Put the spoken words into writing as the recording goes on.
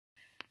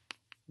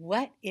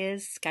What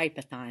is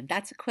Skype-a-Thon?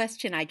 That's a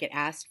question I get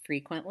asked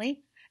frequently,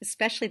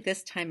 especially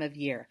this time of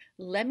year.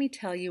 Let me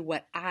tell you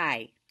what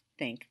I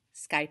think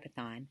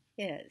Skype-a-Thon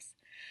is.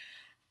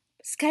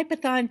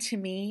 Skype-a-thon to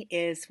me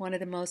is one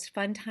of the most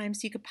fun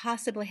times you could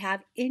possibly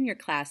have in your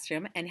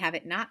classroom and have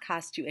it not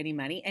cost you any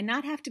money and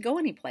not have to go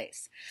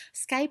anyplace.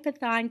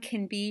 Skype-a-thon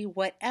can be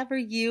whatever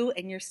you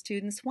and your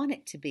students want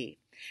it to be.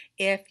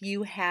 If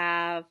you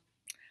have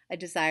a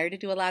desire to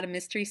do a lot of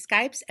mystery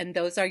Skypes and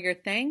those are your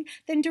thing,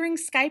 then during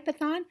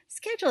Skype-a-thon,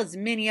 schedule as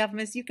many of them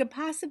as you could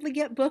possibly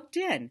get booked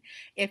in.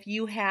 If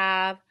you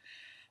have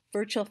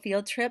virtual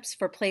field trips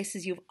for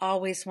places you've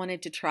always wanted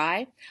to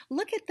try,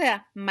 look at the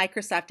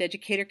Microsoft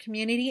Educator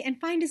community and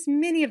find as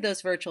many of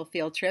those virtual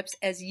field trips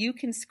as you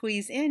can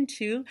squeeze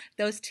into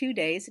those 2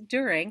 days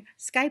during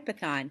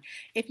Skype-a-thon.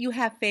 If you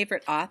have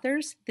favorite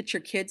authors that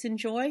your kids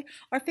enjoy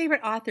or favorite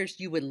authors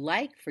you would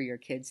like for your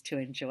kids to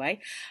enjoy,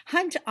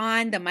 hunt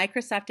on the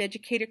Microsoft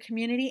Educator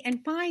community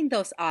and find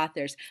those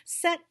authors.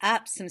 Set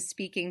up some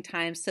speaking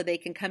times so they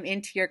can come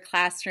into your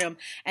classroom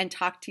and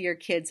talk to your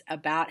kids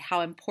about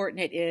how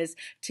important it is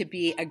to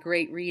be a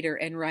great reader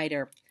and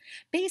writer.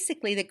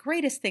 Basically, the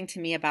greatest thing to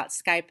me about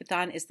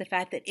Skype-a-thon is the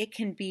fact that it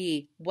can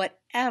be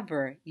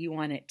whatever you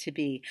want it to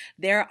be.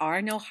 There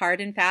are no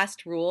hard and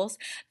fast rules.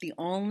 The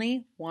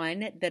only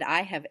one that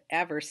I have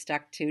ever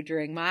stuck to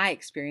during my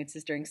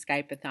experiences during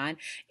Skype-a-thon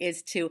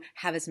is to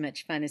have as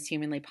much fun as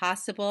humanly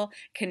possible,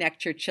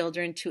 connect your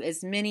children to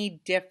as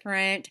many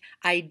different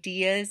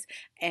ideas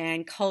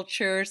and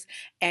cultures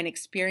and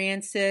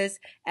experiences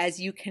as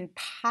you can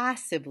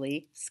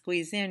possibly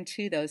squeeze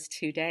into those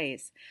 2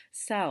 days.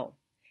 So,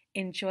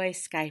 enjoy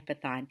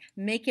Skype-a-thon.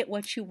 Make it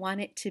what you want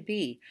it to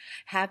be.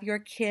 Have your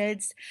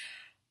kids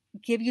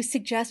give you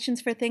suggestions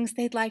for things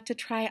they'd like to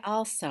try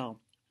also.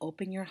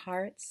 Open your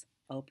hearts,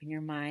 open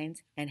your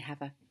minds, and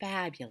have a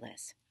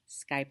fabulous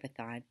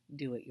Skype-a-thon.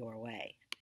 Do it your way.